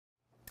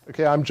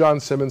Okay, I'm John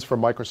Simmons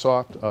from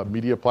Microsoft, a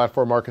media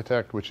platform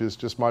architect, which is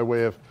just my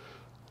way of,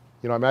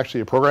 I'm actually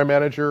a program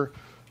manager,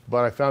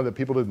 but I found that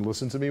people didn't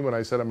listen to me when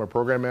I said I'm a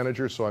program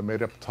manager, so I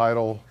made up the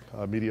title,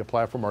 media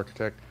platform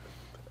architect.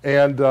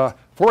 And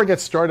before I get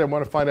started, I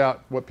want to find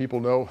out what people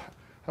know.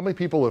 How many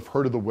people have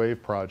heard of the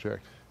Wave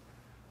project?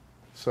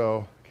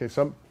 So, okay,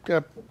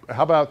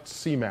 how about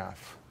CMAF?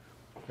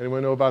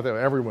 Anyone know about that?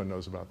 Everyone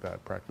knows about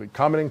that, practically.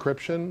 Common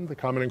encryption, the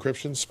common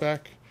encryption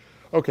spec.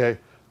 Okay,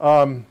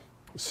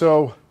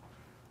 so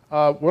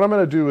what I'm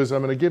going to do is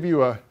I'm going to give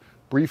you a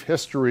brief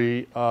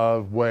history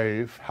of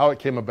Wave, how it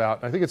came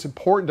about. I think it's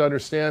important to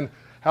understand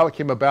how it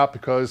came about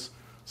because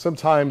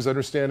sometimes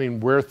understanding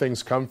where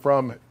things come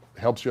from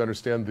helps you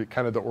understand the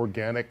kind of the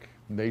organic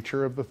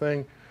nature of the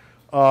thing.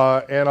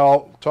 And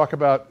I'll talk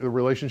about the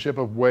relationship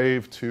of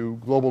Wave to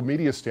global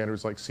media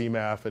standards like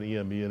CMAF and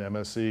EME and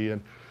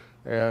MSE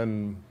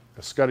and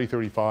SCUDY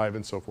 35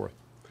 and so forth.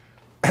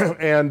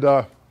 And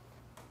then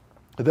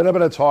I'm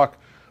going to talk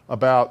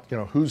about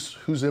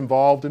who's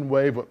involved in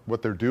Wave,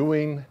 what they're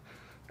doing,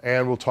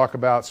 and we'll talk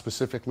about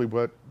specifically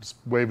what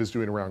Wave is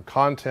doing around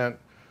content,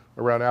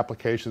 around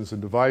applications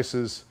and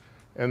devices,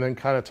 and then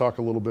kind of talk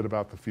a little bit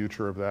about the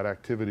future of that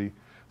activity.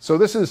 So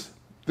this is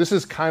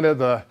kind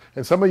of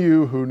and some of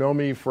you who know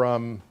me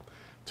from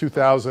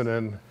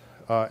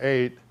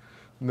 2008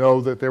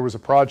 know that there was a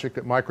project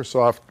at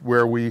Microsoft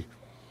where we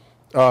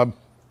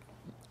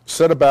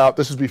set about,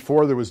 this is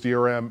before there was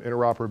DRM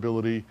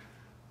interoperability,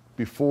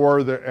 before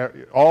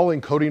all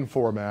encoding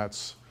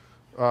formats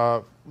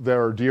that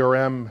are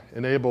DRM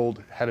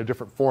enabled had a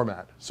different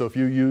format. So if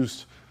you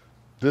used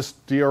this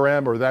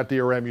DRM or that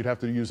DRM, you'd have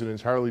to use an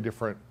entirely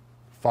different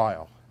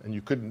file, and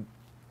you couldn't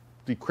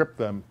decrypt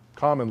them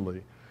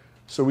commonly.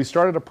 So we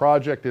started a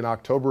project in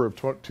October of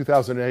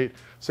 2008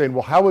 saying,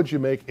 well, how would you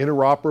make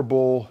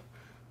interoperable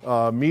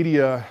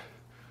media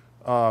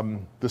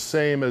the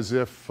same as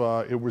if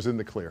it was in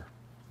the clear?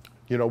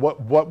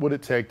 What would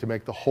it take to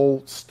make the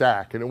whole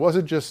stack? And it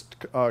wasn't just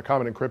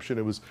common encryption,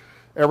 it was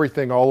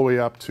everything all the way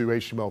up to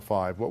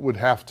HTML5. What would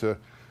have to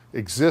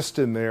exist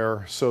in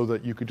there so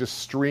that you could just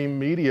stream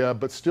media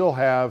but still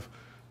have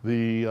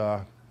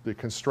the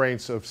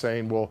constraints of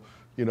saying, well,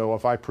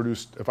 if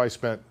I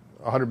spent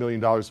 $100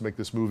 million to make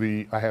this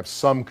movie, I have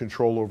some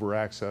control over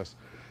access.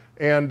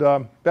 And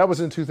that was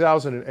in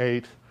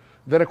 2008.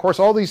 Then, of course,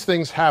 all these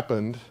things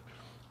happened.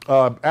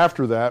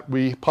 After that,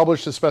 we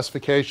published a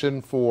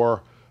specification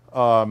for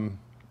common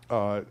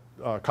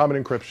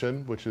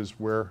encryption, which is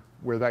where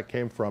that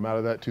came from, out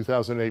of that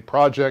 2008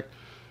 project.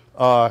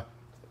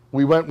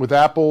 We went with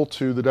Apple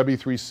to the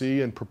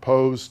W3C and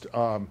proposed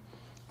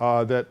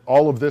that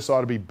all of this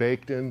ought to be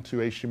baked into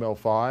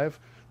HTML5.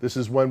 This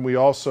is when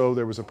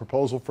there was a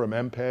proposal from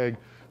MPEG,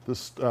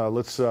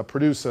 let's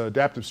produce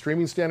adaptive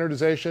streaming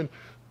standardization.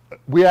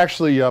 We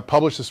actually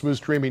published a smooth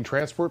streaming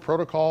transport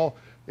protocol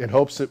in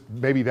hopes that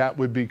maybe that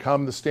would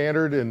become the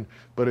standard,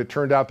 but it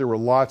turned out there were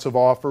lots of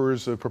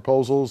offers of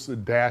proposals. The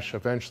Dash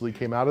eventually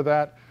came out of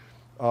that.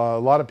 A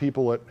lot of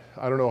people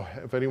I don't know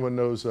if anyone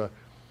knows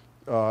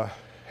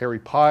Harry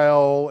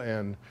Pyle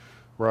and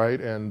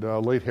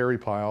late Harry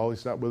Pyle.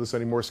 He's not with us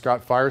anymore.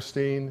 Scott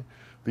Firestein.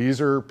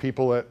 These are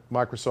people at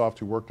Microsoft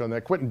who worked on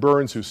that. Quentin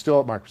Burns, who's still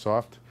at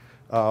Microsoft,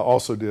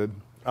 also did.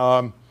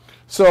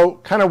 So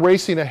kind of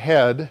racing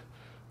ahead,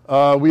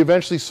 we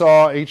eventually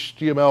saw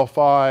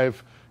HTML5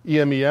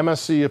 EME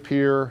MSE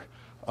appear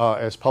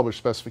as published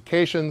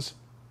specifications.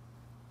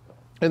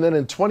 And then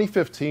in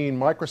 2015,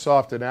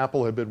 Microsoft and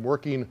Apple had been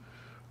working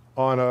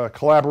on a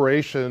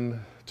collaboration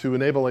to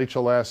enable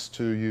HLS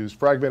to use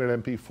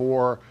fragmented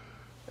MP4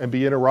 and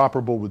be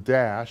interoperable with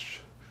Dash.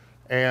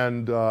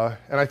 And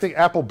I think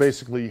Apple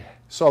basically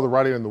saw the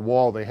writing on the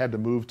wall. They had to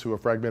move to a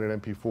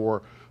fragmented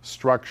MP4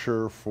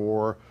 structure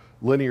for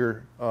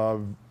linear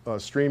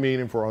streaming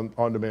and for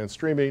on-demand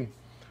streaming.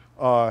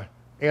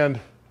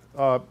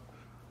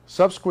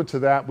 Subsequent to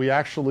that, we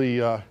actually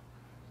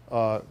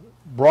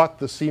brought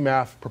the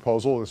CMAF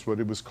proposal. That's what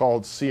it was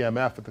called,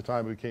 CMF at the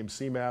time. It became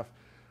CMAF.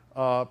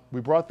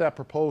 We brought that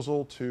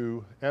proposal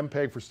to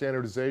MPEG for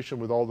standardization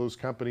with all those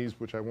companies,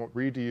 which I won't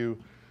read to you.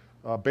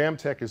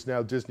 BAMTech is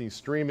now Disney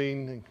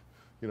Streaming.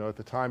 At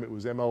the time it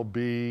was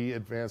MLB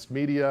Advanced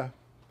Media,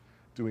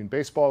 doing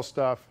baseball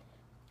stuff.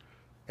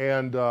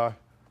 And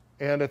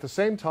at the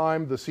same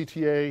time, the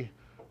CTA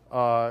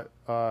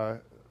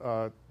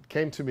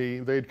came to me.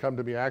 They'd come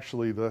to me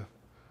actually the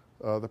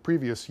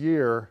previous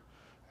year,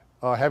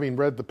 having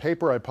read the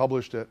paper I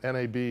published at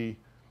NAB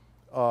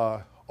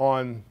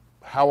on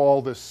how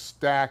all this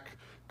stack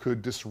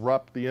could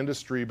disrupt the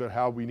industry, but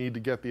how we need to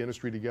get the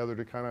industry together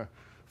to kind of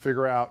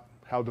figure out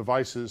how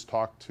devices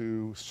talk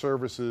to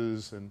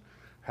services and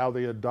how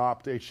they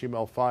adopt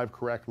HTML5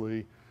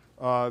 correctly.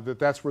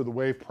 That's where the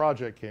Wave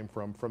project came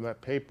from that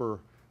paper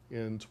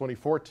in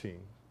 2014.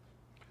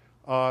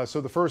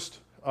 So the first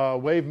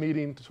Wave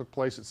meeting took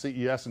place at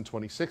CES in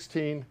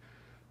 2016.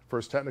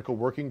 First technical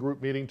working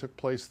group meeting took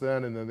place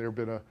then, and then there have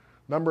been a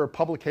number of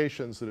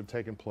publications that have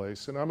taken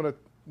place. And I'm going to,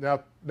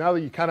 now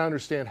that you kind of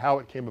understand how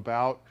it came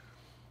about,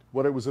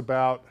 what it was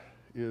about,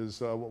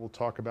 is what we'll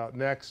talk about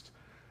next.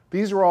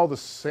 These are all the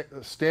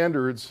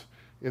standards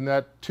in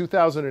that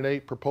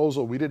 2008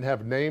 proposal. We didn't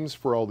have names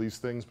for all these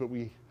things, but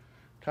we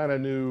kind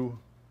of knew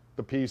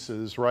the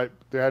pieces, right?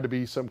 There had to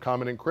be some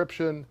common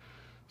encryption,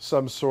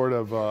 some sort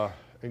of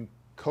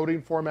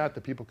encoding format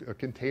that a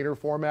container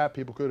format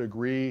people could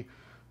agree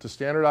to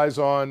standardize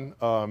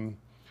on,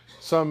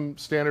 some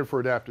standard for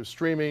adaptive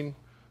streaming.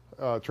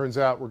 Turns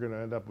out we're going to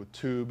end up with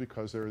two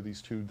because there are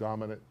these two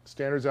dominant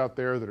standards out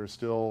there that are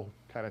still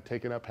kind of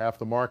taking up half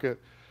the market.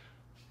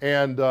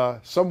 And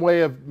some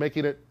way of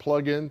making it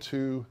plug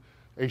into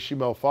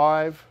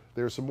HTML5.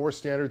 There's some more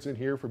standards in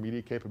here for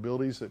media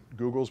capabilities that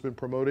Google's been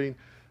promoting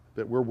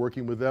that we're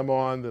working with them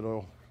on that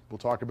we'll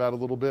talk about a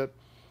little bit.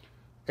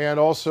 And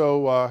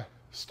also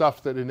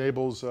stuff that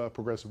enables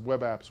progressive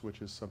web apps,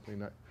 which is something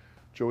that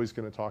Joey's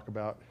going to talk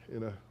about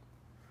in a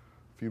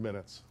few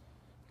minutes.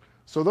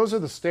 So those are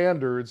the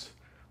standards.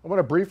 I want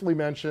to briefly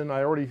mention,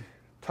 I already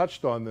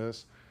touched on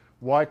this,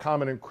 why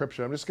common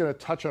encryption. I'm just going to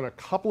touch on a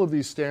couple of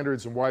these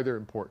standards and why they're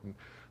important.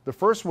 The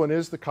first one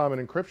is the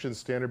common encryption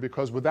standard,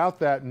 because without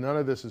that, none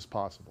of this is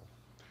possible.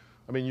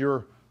 I mean,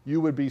 you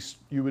would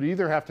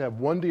either have to have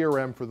one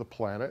DRM for the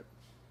planet,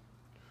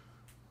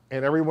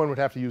 and everyone would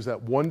have to use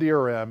that one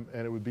DRM,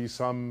 and it would be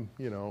some,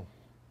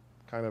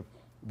 kind of,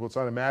 well, it's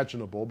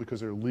unimaginable because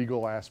there are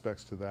legal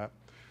aspects to that.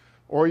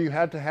 Or you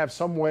had to have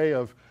some way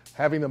of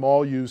having them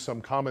all use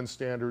some common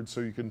standard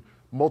so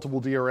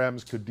multiple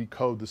DRMs could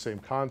decode the same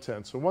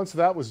content. So once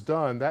that was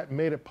done, that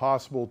made it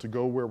possible to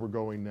go where we're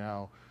going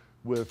now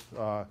with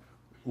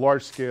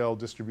large-scale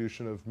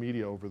distribution of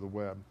media over the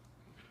web.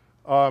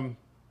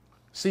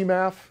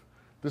 CMAF,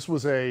 this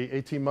was a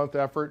 18-month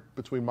effort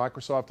between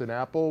Microsoft and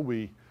Apple.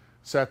 We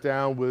sat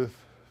down with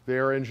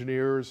their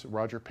engineers,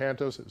 Roger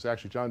Pantos. It was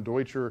actually John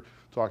Deutscher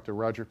talked to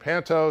Roger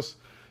Pantos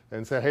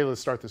and said, hey,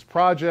 let's start this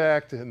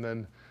project. And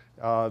then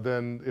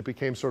it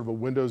became sort of a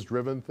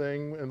Windows-driven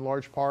thing in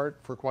large part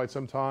for quite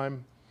some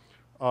time.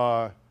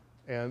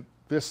 And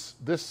this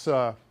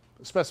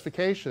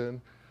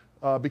specification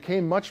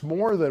became much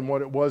more than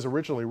what it was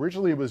originally.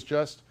 Originally, it was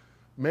just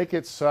make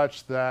it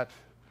such that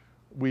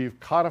we've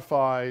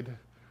codified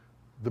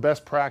the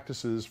best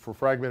practices for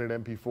fragmented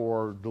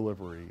MP4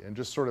 delivery and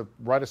just sort of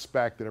write a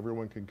spec that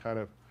everyone can kind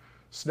of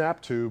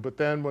snap to. But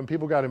then when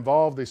people got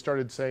involved, they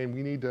started saying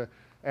we need to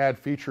add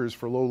features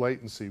for low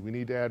latency. We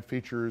need to add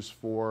features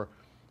for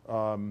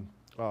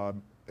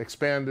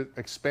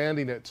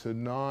expanding it to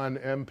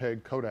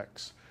non-MPEG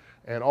codecs.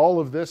 And all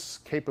of this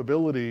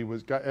capability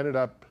ended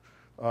up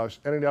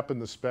in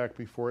the spec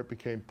before it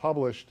became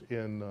published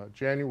in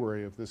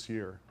January of this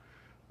year.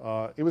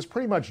 It was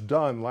pretty much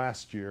done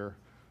last year,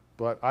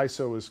 but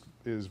ISO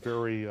is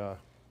very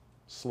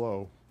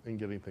slow in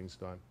getting things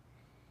done.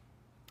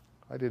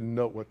 I didn't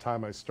note what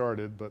time I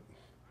started, but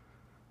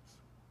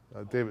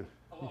David,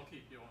 I'll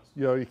keep you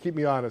honest. You keep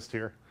me honest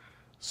here.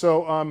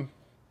 So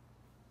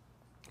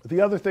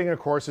the other thing, of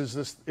course, is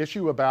this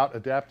issue about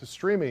adaptive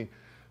streaming.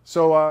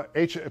 So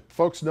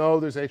folks know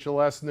there's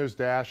HLS and there's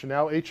Dash, and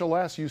now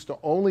HLS used to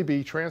only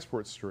be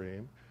transport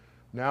stream.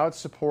 Now it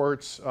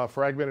supports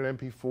fragmented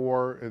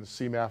MP4 in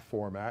CMAF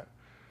format,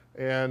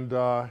 and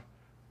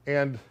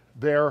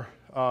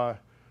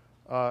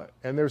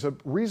there's a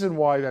reason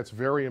why that's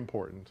very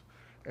important,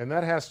 and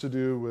that has to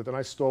do with, and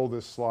I stole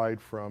this slide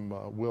from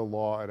Will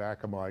Law at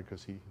Akamai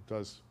because he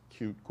does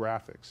cute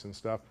graphics and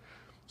stuff.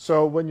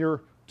 So when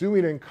you're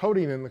doing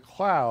encoding in the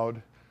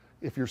cloud,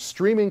 if you're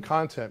streaming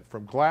content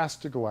from glass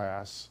to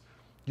glass,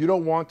 you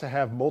don't want to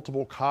have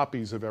multiple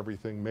copies of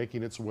everything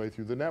making its way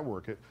through the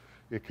network.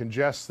 It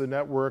congests the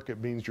network. It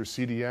means your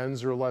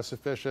CDNs are less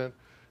efficient.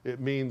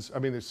 It means,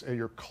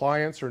 your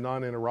clients are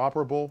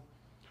non-interoperable.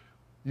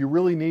 You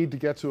really need to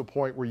get to a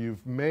point where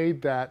you've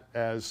made that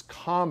as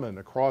common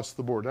across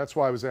the board. That's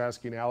why I was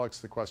asking Alex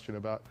the question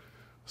about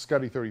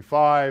SCSI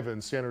 35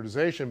 and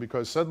standardization,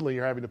 because suddenly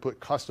you're having to put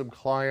custom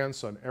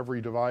clients on every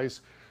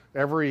device,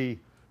 every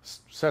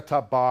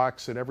set-top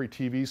box and every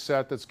TV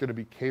set that's going to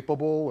be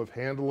capable of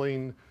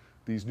handling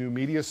these new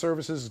media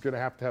services is going to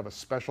have a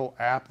special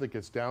app that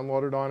gets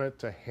downloaded on it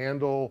to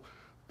handle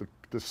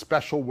the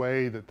special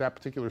way that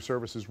particular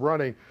service is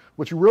running.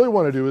 What you really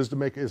want to do is to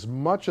make as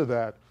much of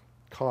that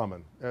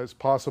common as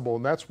possible,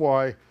 and that's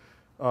why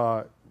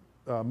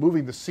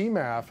moving the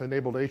CMAF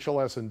enabled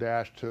HLS and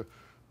Dash to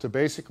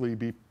basically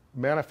be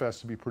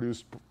manifest to be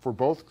produced for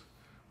both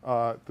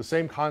the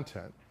same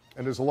content.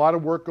 And there's a lot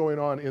of work going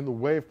on in the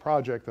WAVE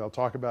project that I'll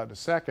talk about in a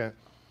second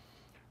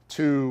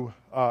to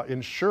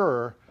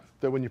ensure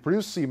that when you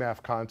produce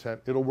CMAF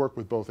content, it'll work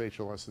with both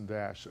HLS and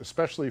Dash,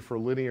 especially for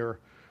linear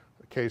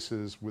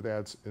cases with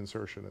ads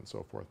insertion and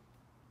so forth.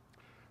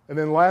 And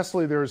then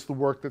lastly, there's the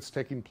work that's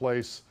taking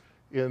place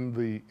in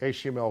the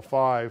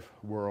HTML5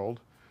 world,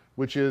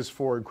 which is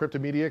for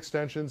encrypted media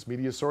extensions,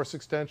 media source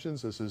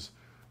extensions. This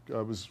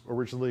was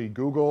originally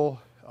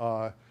Google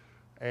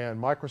and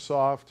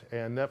Microsoft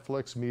and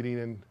Netflix meeting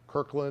in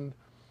Kirkland.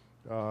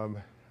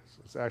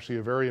 It's actually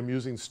a very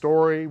amusing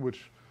story,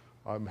 which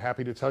I'm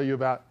happy to tell you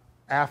about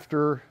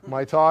after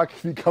my talk,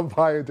 if you come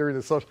by during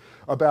the social,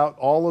 about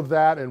all of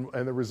that and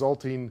the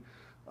resulting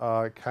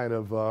kind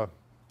of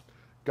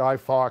Guy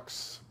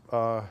Fawkes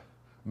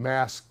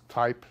mask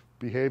type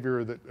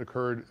behavior that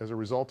occurred as a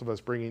result of us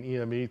bringing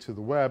EME to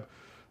the web.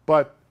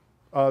 But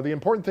the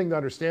important thing to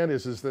understand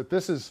is that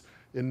this has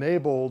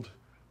enabled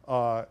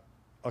a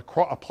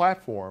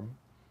platform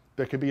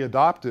that can be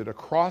adopted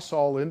across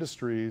all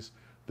industries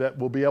that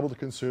will be able to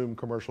consume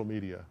commercial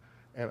media.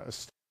 And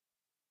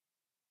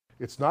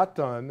it's not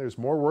done, there's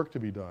more work to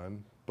be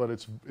done, but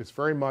it's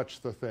very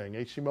much the thing.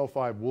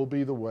 HTML5 will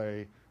be the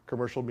way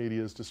commercial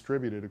media is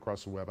distributed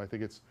across the web. I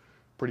think it's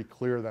pretty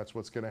clear that's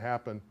what's going to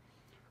happen.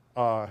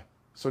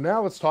 So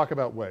now let's talk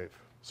about Wave.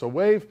 So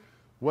Wave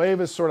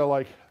is sort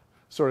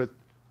of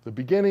the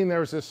beginning.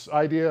 There's this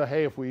idea,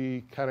 hey, if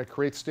we kind of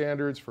create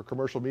standards for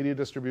commercial media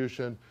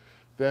distribution,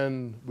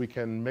 then we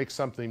can make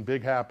something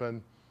big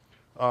happen.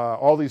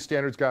 All these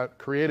standards got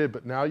created,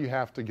 but now you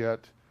have to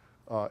get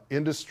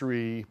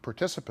industry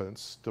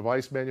participants,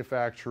 device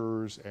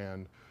manufacturers,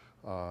 and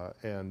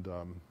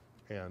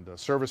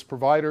service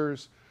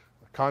providers,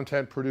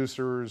 content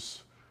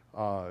producers,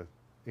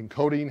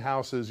 encoding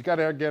houses. You got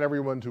to get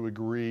everyone to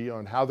agree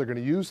on how they're going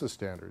to use the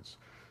standards,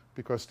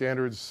 because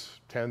standards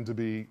tend to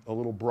be a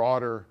little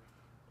broader,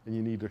 and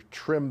you need to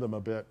trim them a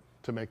bit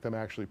to make them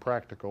actually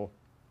practical.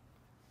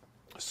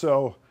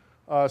 So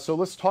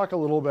let's talk a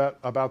little bit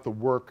about the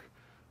work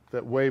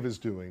that Wave is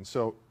doing.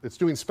 So it's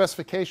doing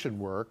specification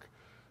work,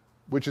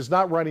 which is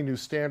not writing new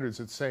standards.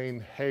 It's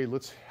saying, hey,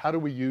 how do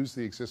we use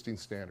the existing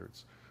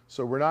standards?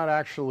 So we're not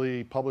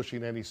actually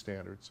publishing any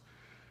standards.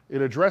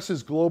 It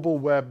addresses global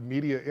web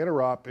media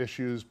interop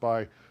issues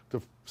by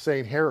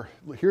saying,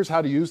 here's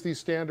how to use these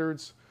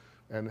standards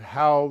and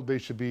how they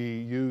should be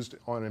used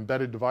on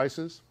embedded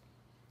devices.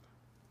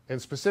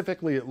 And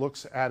specifically, it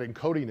looks at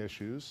encoding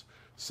issues,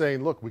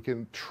 saying, look, we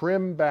can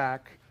trim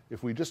back,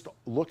 if we just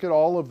look at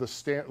all of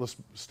the let's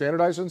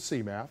standardize on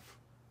CMAF,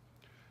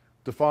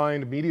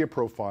 defined media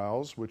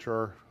profiles, which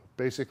are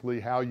basically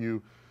how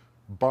you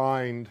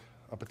bind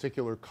a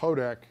particular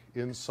codec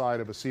inside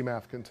of a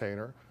CMAF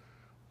container.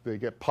 They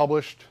get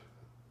published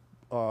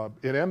in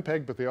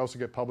MPEG, but they also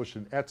get published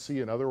in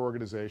Etsy and other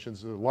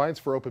organizations. The Alliance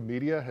for Open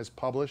Media has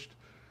published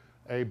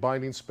a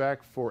binding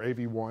spec for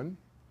AV1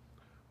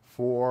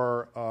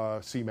 for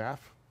CMAF.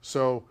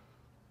 So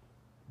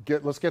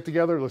let's get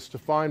together, let's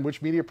define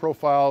which media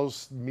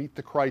profiles meet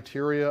the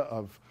criteria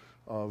of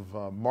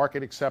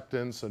market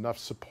acceptance, enough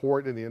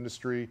support in the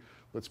industry.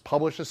 Let's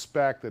publish a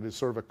spec that is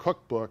sort of a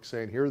cookbook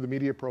saying, here are the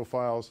media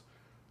profiles,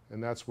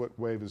 and that's what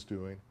Wave is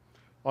doing.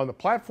 On the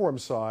platform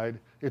side,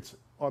 it's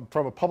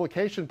from a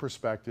publication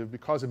perspective,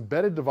 because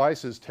embedded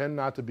devices tend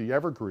not to be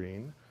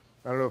evergreen.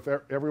 I don't know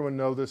if everyone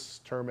knows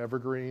this term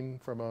evergreen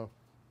from a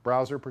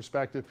browser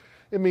perspective.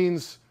 It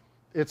means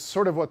it's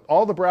sort of what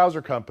all the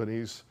browser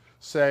companies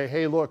say,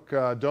 hey, look,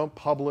 don't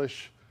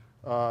publish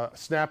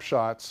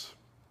snapshots.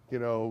 You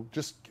know,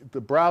 just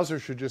the browser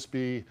should just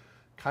be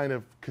kind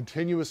of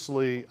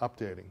continuously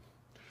updating.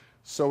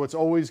 So it's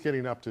always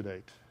getting up to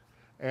date.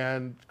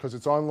 And because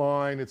it's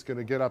online, it's going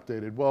to get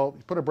updated. Well,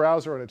 you put a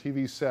browser on a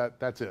TV set,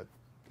 that's it.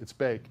 It's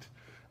baked.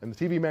 And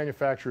the TV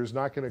manufacturer is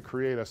not going to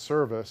create a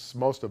service,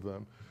 most of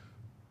them,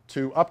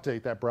 to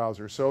update that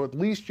browser. So at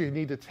least you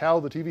need to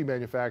tell the TV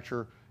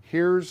manufacturer,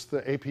 here's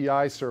the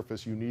API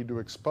surface you need to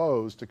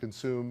expose to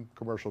consume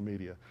commercial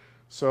media.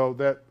 So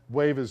that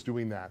Wave is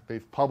doing that.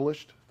 They've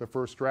published the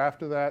first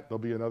draft of that. There'll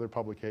be another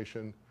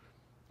publication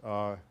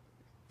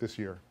this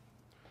year.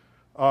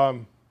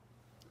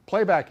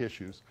 Playback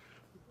issues.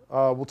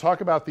 We'll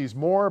talk about these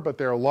more, but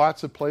there are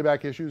lots of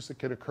playback issues that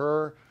can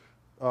occur,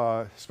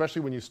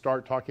 especially when you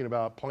start talking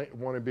about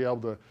wanting to be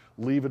able to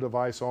leave a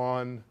device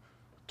on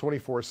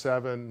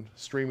 24/7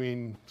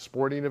 streaming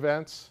sporting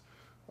events.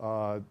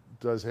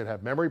 Does it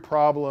have memory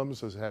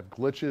problems? Does it have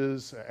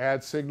glitches,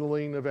 ad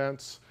signaling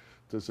events?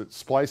 Does it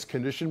splice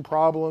condition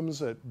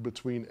problems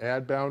between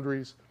ad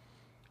boundaries?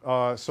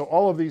 So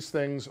all of these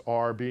things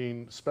are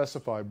being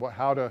specified.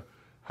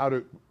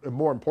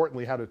 More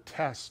importantly, how to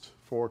test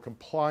for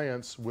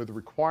compliance with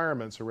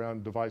requirements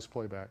around device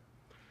playback.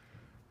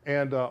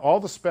 And all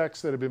the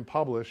specs that have been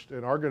published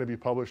and are going to be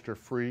published are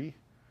free.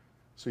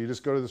 So you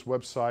just go to this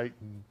website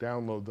and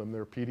download them.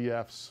 They're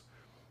PDFs.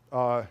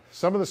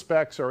 Some of the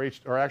specs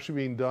are actually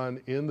being done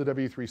in the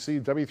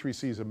W3C.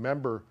 W3C is a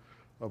member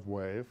of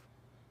Wave.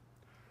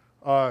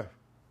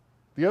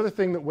 The other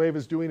thing that Wave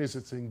is doing is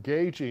it's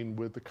engaging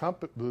with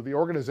the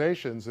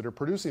organizations that are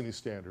producing these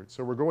standards.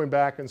 So we're going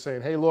back and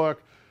saying, hey,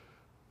 look,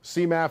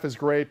 CMAF is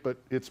great, but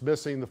it's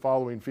missing the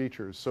following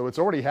features. So it's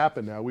already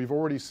happened now. We've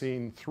already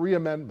seen 3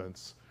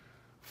 amendments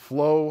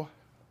flow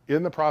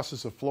in the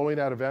process of flowing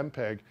out of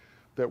MPEG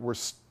that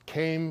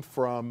came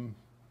from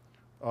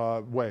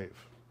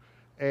Wave.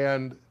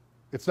 And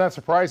it's not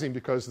surprising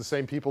because the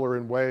same people are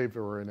in Wave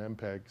or in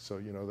MPEG. So,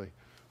 you know,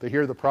 they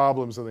hear the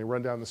problems and they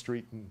run down the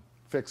street and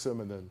fix them,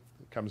 and then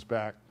it comes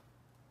back.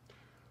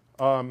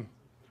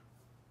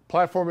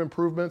 Platform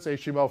improvements,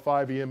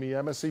 HTML5,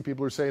 EME, MSC.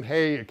 People are saying,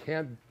 hey, you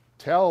can't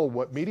tell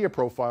what media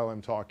profile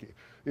I'm talking.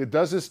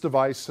 Does this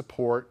device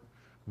support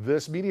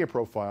this media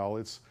profile?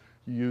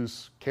 You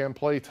use can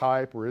play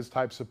type or is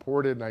type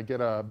supported, and I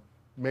get a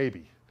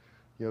maybe.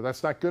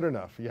 That's not good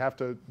enough. You have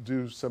to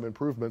do some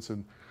improvements,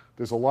 and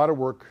there's a lot of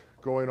work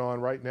going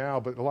on right now,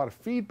 but a lot of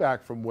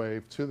feedback from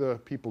Wave to the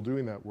people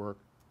doing that work.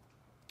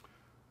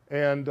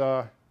 And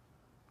of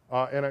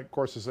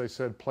course, as I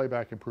said,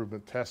 playback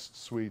improvement,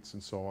 test suites,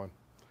 and so on.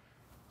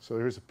 So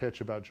here's a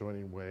pitch about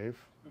joining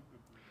Wave.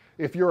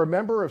 If you're a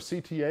member of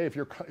CTA,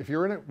 if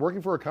you're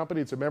working for a company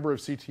that's a member of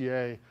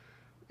CTA,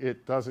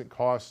 it doesn't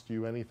cost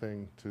you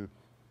anything to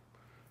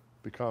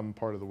become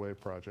part of the Wave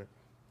project.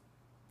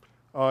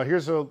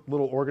 Here's a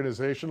little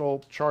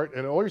organizational chart,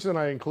 and the only reason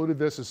I included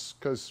this is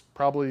because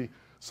probably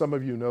some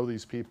of you know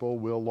these people.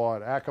 Will Law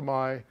at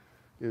Akamai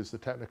is the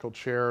technical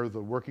chair of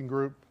the working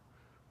group.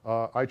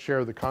 I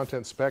chair the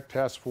Content Spec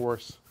Task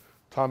Force.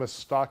 Thomas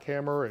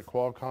Stockhammer at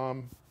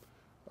Qualcomm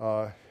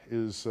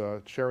is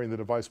chairing the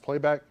device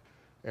playback,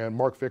 and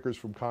Mark Vickers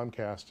from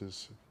Comcast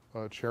is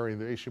chairing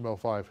the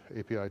HTML5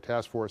 API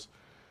Task Force.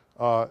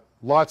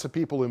 Lots of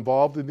people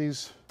involved in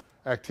these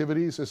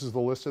activities. This is the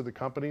list of the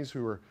companies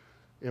who are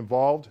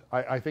involved.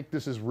 I think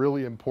this is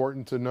really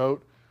important to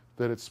note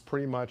that it's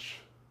pretty much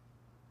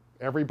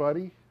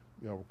everybody.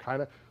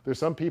 There's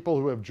some people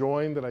who have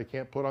joined that I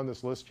can't put on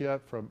this list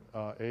yet from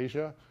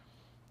Asia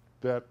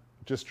that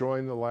just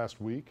joined the last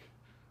week.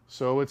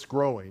 So it's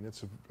growing.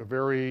 It's a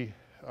very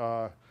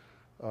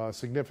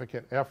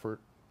significant effort,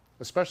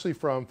 especially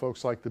from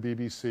folks like the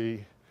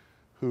BBC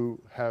who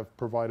have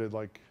provided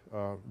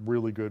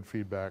really good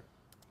feedback.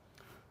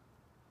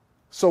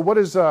 So what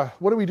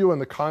do we do in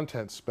the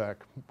content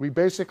spec? We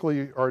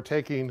basically are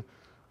taking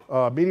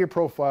media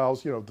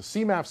profiles. The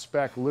CMAF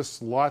spec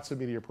lists lots of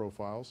media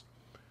profiles.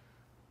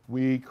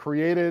 We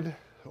created,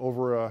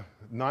 over a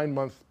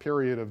 9-month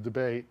period of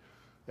debate,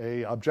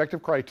 a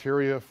objective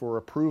criteria for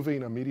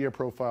approving a media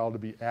profile to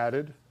be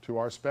added to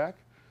our spec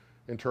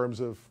in terms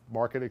of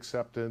market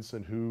acceptance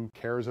and who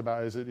cares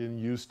about, is it in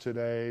use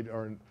today,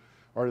 or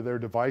are there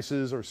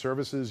devices or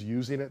services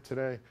using it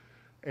today,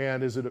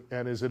 and is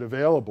it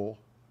available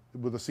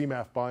with a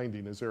CMAF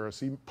binding? Is there a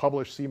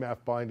published CMAF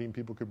binding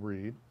people could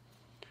read?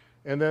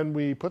 And then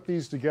we put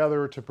these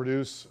together to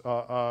produce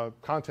a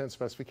content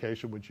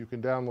specification, which you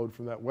can download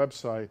from that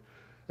website.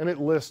 And it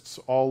lists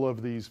all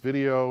of these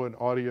video and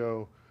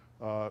audio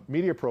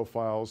media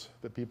profiles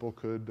that people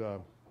could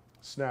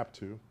snap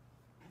to.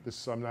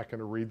 I'm not going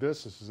to read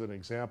this. This is an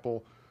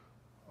example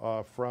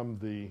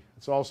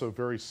it's also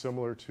very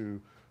similar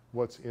to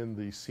what's in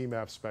the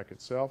CMAF spec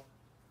itself.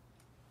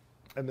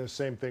 And the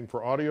same thing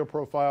for audio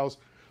profiles.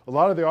 A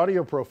lot of the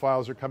audio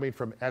profiles are coming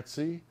from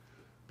Etsy,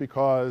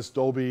 because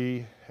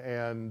Dolby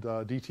and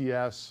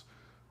DTS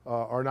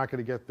are not going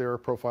to get their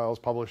profiles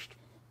published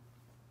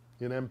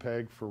in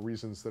MPEG for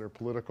reasons that are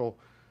political.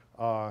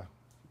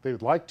 They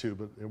would like to,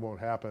 but it won't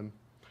happen.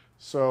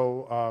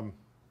 So,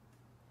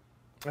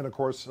 and of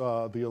course,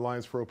 the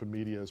Alliance for Open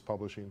Media is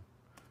publishing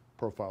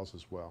profiles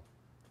as well.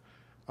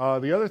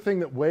 The other thing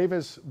that Wave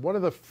is, part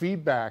of the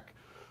feedback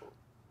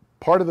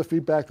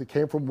that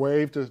came from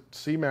Wave to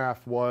CMAF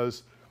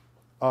was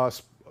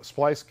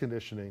splice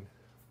conditioning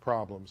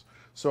problems.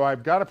 So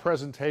I've got a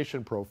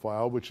presentation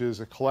profile, which is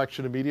a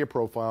collection of media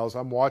profiles.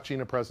 I'm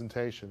watching a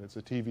presentation. It's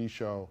a TV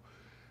show,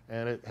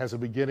 and it has a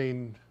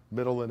beginning,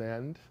 middle, and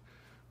end,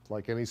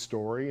 like any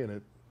story.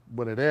 And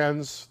when it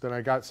ends, then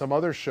I got some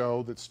other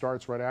show that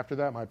starts right after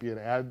that. Might be an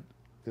ad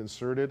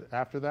inserted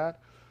after that.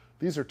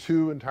 These are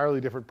two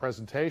entirely different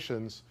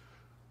presentations.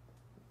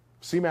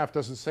 CMAF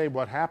doesn't say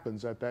what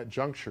happens at that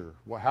juncture.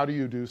 Well, how do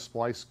you do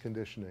splice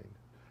conditioning?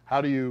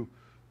 How do you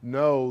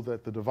know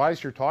that the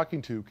device you're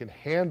talking to can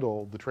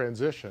handle the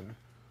transition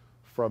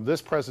from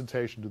this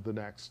presentation to the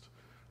next?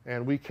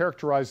 And we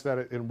characterize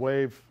that in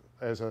Wave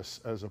as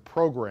a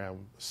program,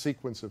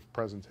 sequence of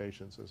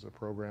presentations as a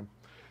program.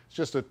 It's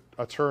just a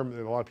term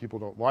that a lot of people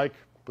don't like,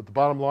 but the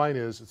bottom line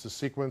is it's a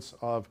sequence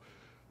of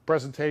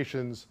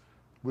presentations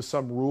with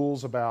some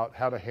rules about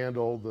how to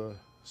handle the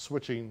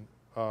switching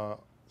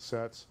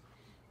sets.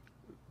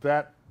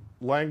 That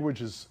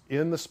language is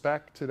in the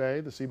spec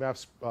today, the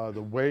CMAF,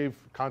 the Wave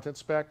content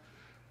spec,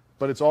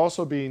 but it's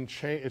also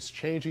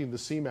changing the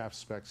CMAF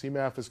spec.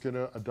 CMAF is going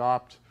to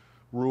adopt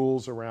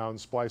rules around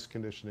splice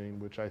conditioning,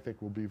 which I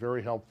think will be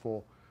very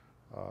helpful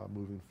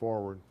moving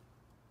forward.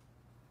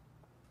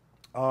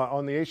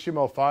 On the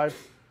HTML5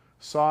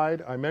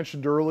 side, I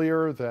mentioned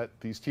earlier that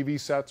these TV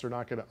sets are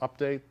not going to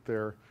update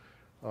their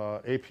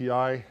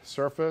API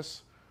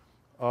surface.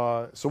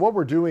 So what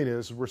we're doing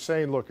is we're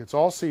saying, look, it's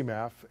all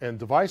CMAF, and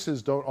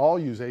devices don't all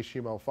use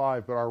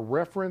HTML5, but our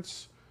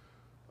reference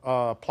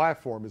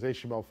platform is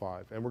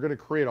HTML5. And we're going to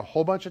create a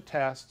whole bunch of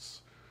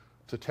tests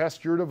to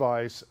test your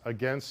device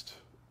against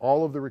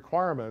all of the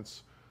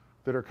requirements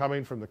that are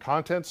coming from the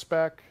content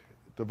spec,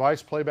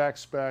 device playback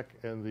spec,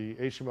 and the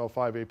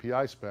HTML5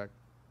 API spec.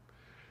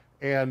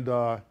 And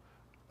we're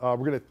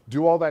going to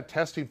do all that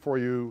testing for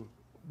you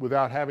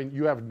without having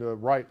to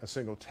write a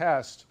single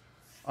test.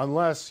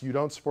 unless you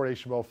don't support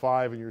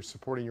HTML5 and you're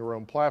supporting your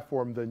own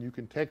platform, then you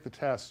can take the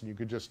test and you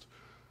could just,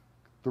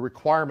 the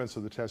requirements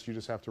of the test, you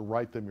just have to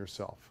write them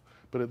yourself.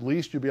 But at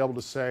least you'll be able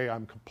to say,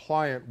 I'm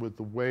compliant with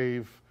the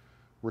Wave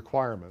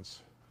requirements.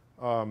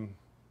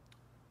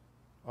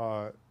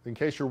 In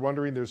case you're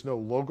wondering, there's no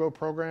logo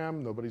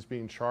program. Nobody's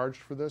being charged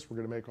for this. We're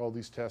going to make all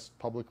these tests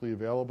publicly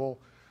available.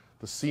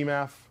 The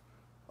CMAF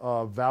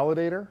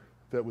validator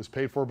that was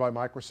paid for by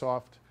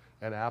Microsoft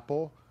and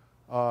Apple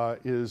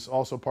is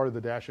also part of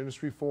the Dash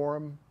Industry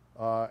Forum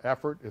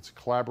effort. It's a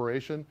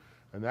collaboration,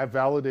 and that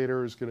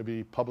validator is going to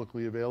be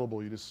publicly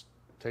available. You just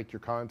take your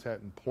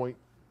content and point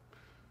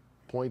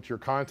your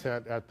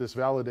content at this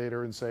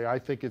validator and say, I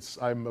think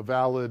I'm a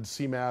valid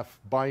CMAF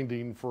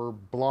binding for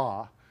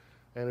blah,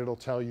 and it'll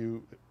tell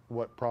you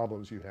what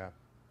problems you have.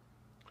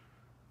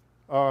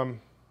 And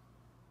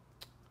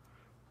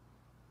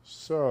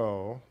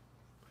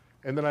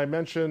then I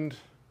mentioned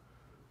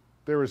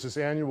there was this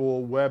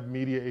annual web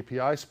media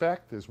API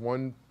spec. There's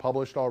one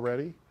published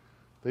already.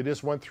 They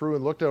just went through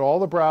and looked at all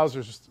the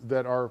browsers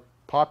that are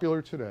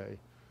popular today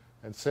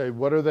and say,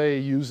 what are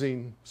they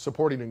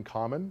supporting in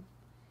common?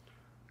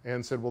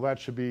 And said, well, that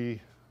should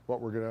be what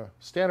we're going to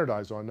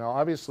standardize on. Now,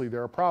 obviously,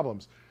 there are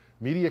problems.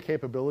 Media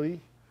capability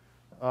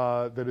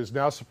that is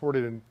now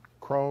supported in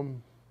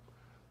Chrome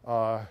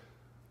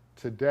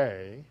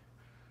today,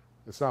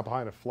 it's not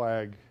behind a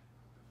flag,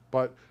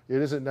 but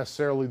it isn't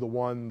necessarily the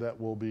one that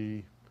will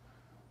be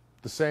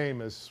the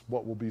same as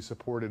what will be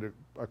supported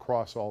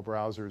across all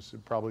browsers.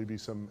 It'd probably be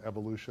some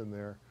evolution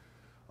there.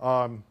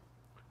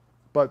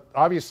 But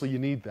obviously, you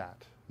need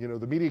that. You know,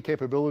 the media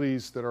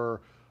capabilities that are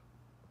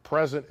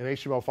present in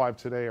HTML5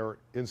 today are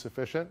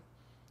insufficient.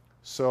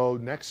 So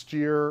next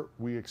year,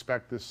 we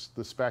expect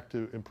the spec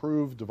to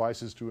improve,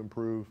 devices to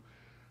improve,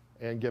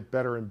 and get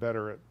better and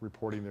better at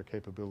reporting their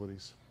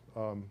capabilities.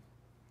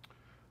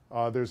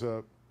 There's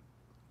a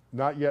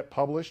not yet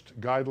published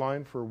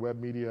guideline for web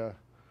media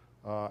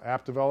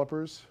app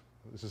developers.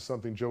 This is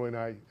something Joey and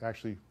I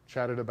actually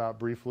chatted about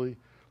briefly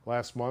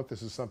last month.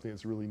 This is something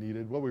that's really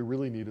needed. What we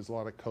really need is a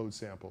lot of code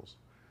samples.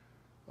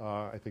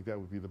 I think that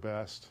would be the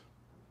best.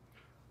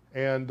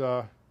 And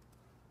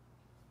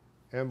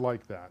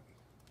like that.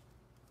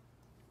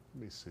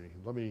 Let me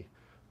see.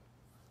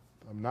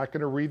 I'm not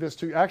going to read this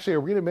to you. Actually,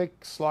 are we going to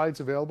make slides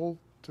available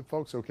to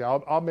folks? Okay,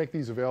 I'll make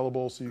these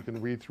available so you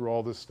can read through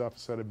all this stuff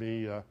instead of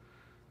me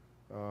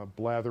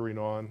blathering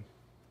on.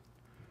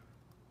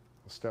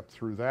 I'll step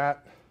through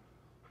that.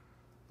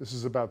 This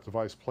is about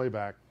device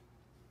playback.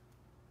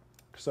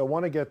 So I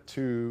want to get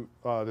to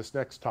this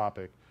next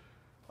topic.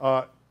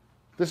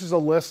 This is a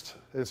list,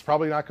 it's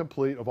probably not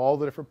complete, of all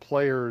the different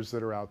players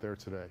that are out there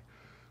today.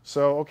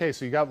 So, okay,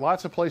 so you got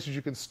lots of places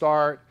you can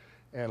start,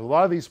 and a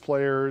lot of these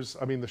players,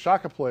 I mean, the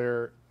Shaka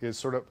player is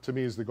sort of, to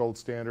me, is the gold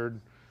standard.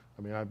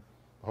 I mean, I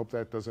hope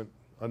that doesn't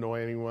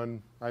annoy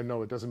anyone. I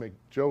know it doesn't make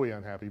Joey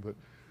unhappy, but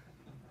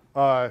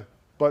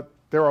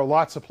there are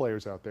lots of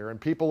players out there,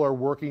 and people are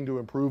working to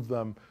improve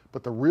them.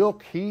 But the real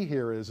key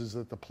here is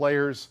that the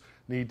players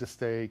need to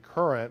stay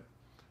current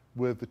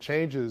with the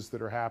changes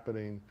that are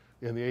happening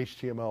in the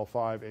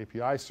HTML5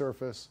 API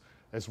surface,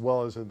 as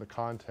well as in the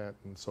content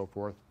and so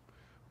forth.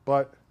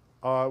 But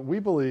we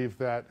believe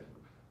that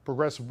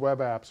progressive web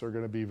apps are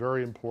going to be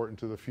very important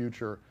to the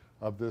future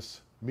of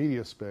this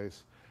media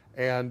space.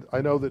 And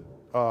I know that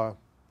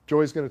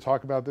Joey's going to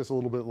talk about this a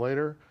little bit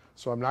later,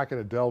 so I'm not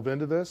going to delve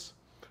into this.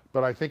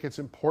 But I think it's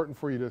important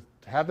for you to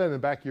have that in the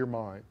back of your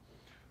mind,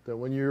 that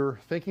when you're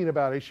thinking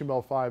about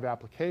HTML5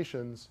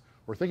 applications,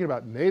 or thinking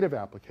about native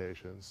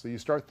applications, so you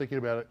start thinking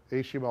about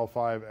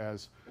HTML5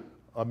 as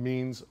a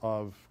means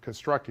of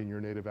constructing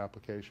your native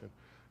application.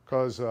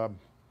 Because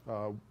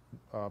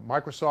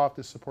Microsoft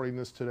is supporting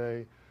this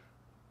today,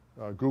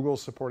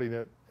 Google's supporting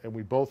it, and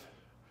we both...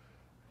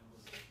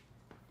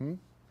 And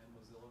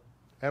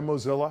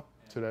Mozilla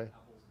today.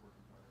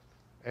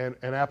 And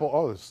Apple,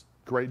 oh, that's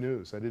great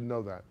news. I didn't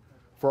know that.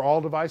 For all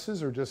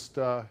devices or just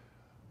iOS?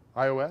 I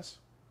believe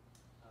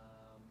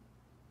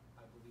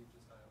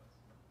just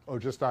iOS. Oh,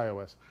 just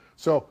iOS.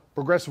 So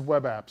progressive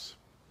web apps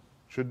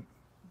should,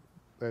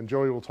 and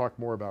Joey will talk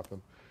more about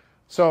them.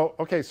 So,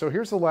 okay, so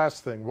here's the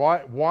last thing.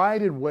 Why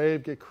did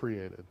Wave get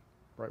created?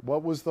 Right? Why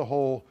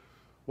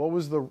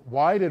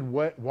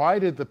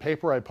did the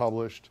paper I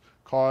published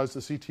cause the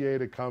CTA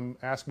to come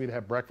ask me to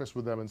have breakfast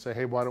with them and say,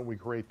 hey, why don't we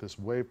create this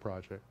Wave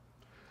project?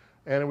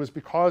 And it was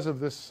because of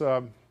this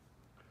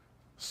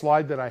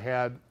slide that I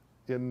had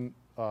in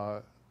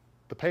the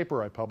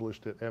paper I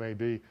published at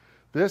NAB.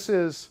 This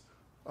is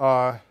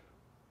the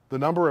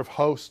number of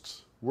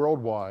hosts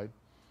worldwide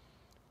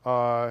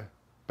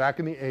back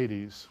in the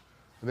 80s.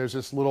 And there's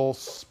this little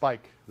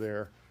spike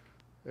there.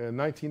 In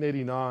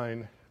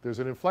 1989, there's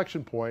an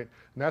inflection point,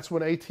 and that's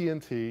when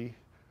AT&T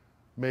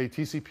made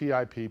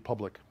TCP/IP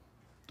public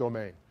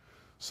domain.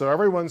 So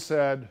everyone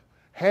said,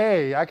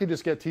 hey, I could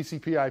just get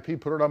TCP/IP,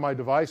 put it on my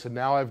device, and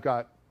now I've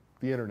got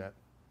the internet,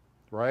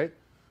 right?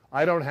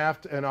 I don't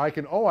have to, and I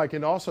can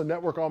also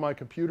network all my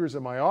computers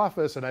in my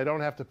office, and I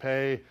don't have to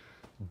pay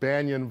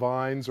Banyan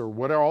Vines or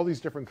whatever, all these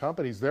different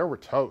companies, they were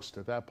toast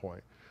at that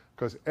point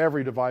because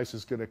every device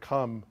is going to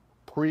come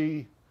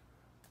pre-enabled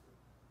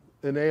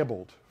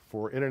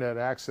for internet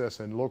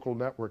access and local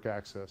network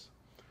access.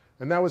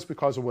 And that was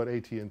because of what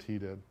AT&T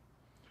did.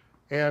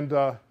 And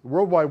the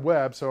World Wide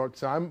Web, so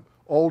I'm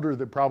older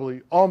than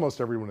probably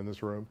almost everyone in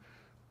this room.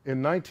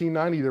 In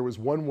 1990, there was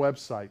one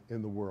website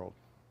in the world.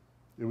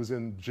 It was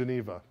in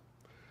Geneva.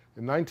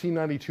 In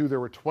 1992, there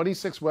were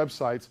 26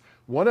 websites.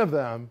 One of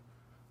them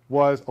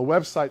was a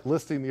website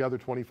listing the other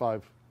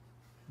 25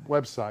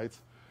 websites.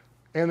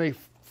 And they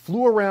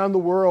flew around the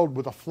world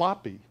with a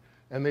floppy.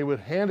 And they would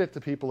hand it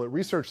to people at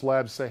research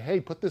labs, say,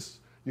 hey, put this,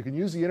 you can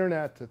use the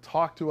internet to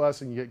talk to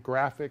us and you get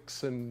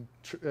graphics. And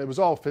it was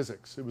all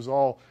physics. It was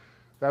all,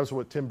 that was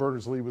what Tim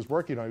Berners-Lee was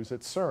working on. He was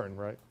at CERN,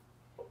 right?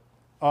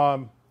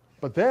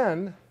 But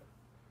then,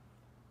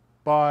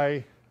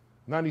 by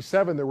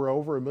 97, there were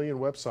over 1 million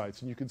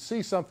websites. And you can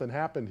see something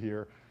happened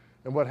here.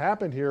 And what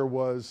happened here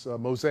was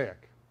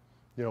Mosaic.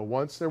 You know,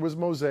 once there was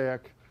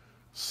Mosaic,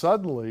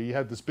 suddenly you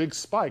had this big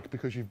spike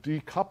because you've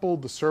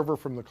decoupled the server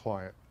from the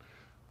client.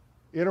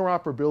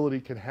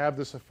 Interoperability can have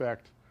this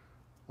effect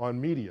on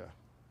media.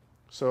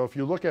 So if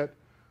you look at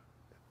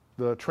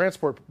the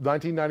transport,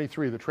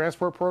 1993, the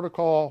transport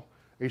protocol,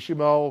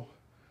 HTML,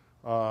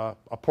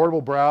 a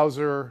portable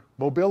browser,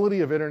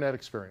 mobility of internet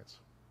experience.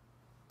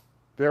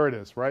 There it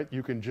is, right?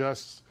 You can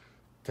just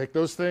take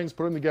those things,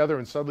 put them together,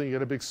 and suddenly you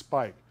get a big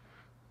spike.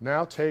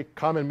 Now take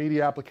Common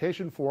Media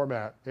Application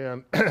Format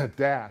and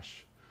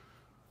Dash,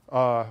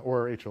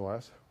 or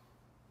HLS,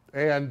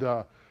 and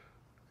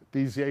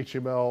these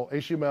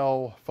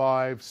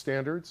HTML5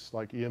 standards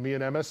like EME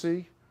and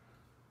MSE,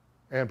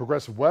 and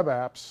progressive web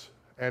apps,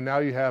 and now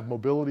you have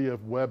mobility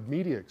of web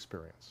media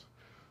experience.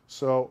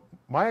 So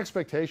my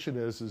expectation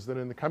is that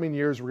in the coming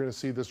years, we're going to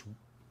see this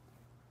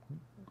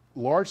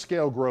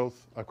large-scale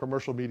growth of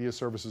commercial media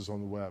services on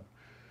the web.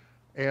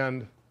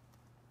 And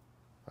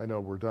I know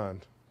we're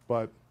done,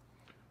 but,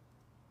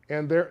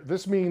 and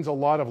this means a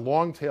lot of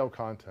long-tail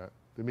content.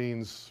 It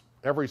means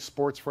every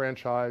sports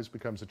franchise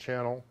becomes a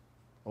channel,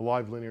 a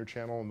live linear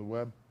channel on the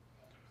web.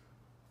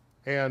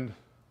 And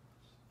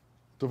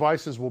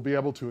devices will be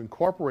able to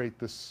incorporate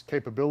this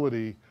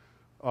capability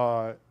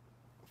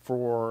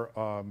for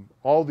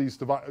all these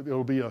devices. It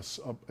will be an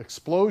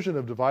explosion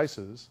of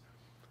devices.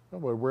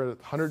 We're at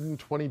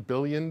 120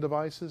 billion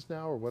devices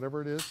now, or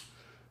whatever it is.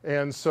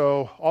 And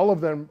so all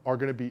of them are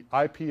going to be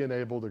IP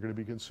enabled. They're going to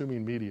be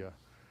consuming media.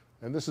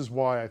 And this is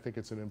why I think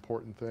it's an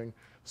important thing.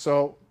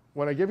 So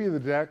when I give you the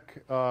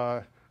deck,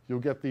 you'll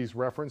get these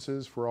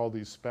references for all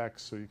these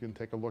specs so you can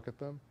take a look at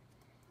them.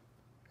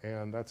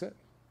 And that's it.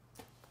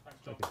 Thanks,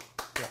 John. Thank you.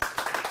 Yeah.